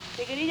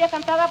Seguirilla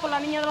cantada por la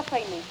niña de los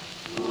peines.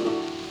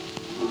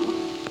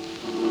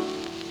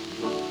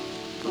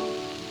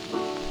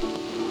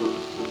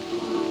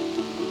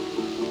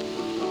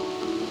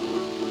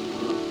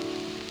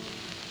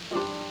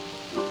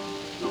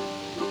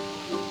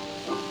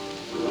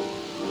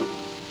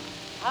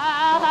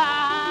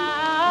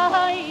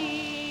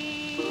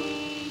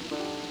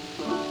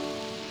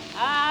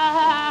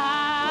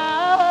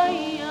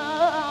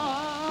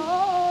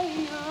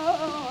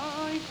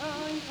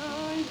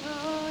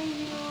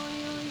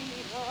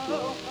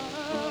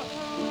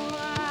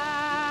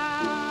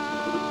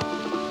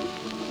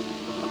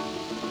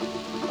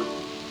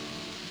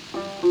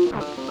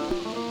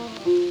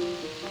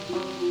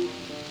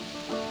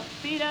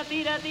 Tira,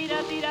 tira,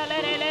 tira, tira,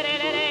 le, le, le, le,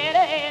 le,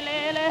 le,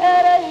 le, le,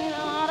 le,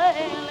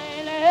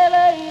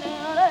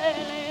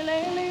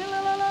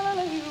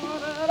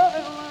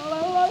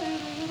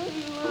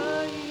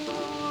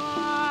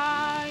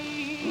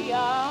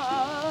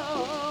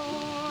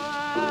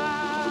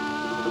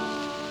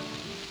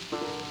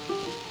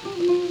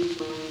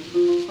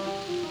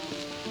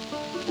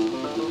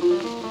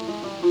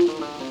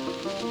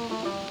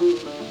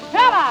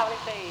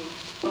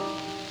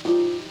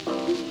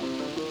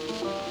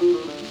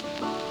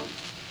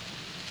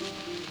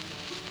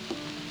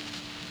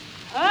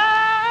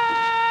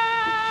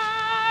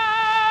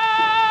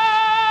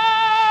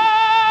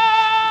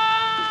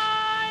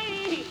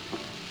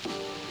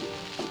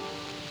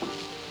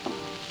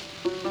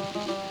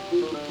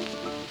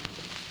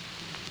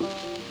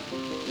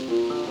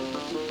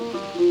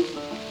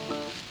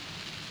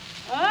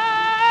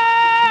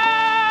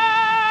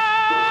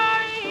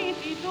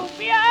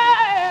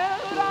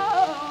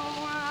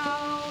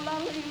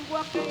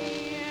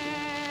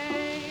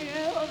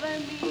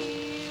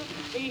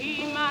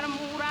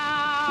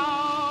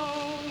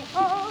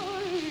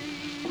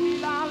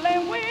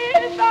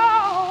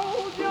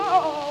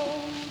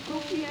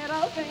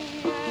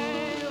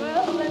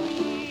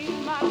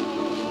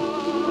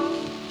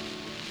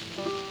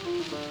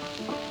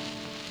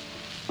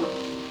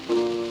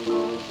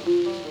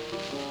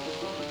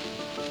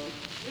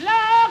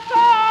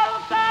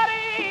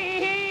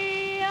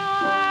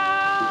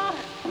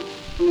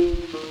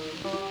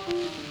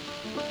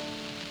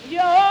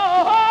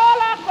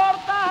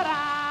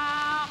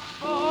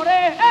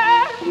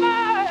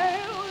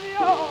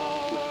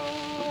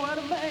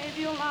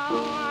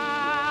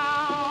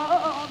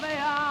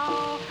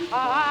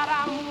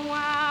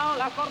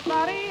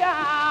 cortaría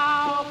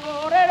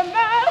por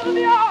el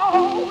medio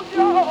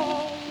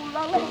yo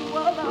la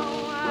lengua.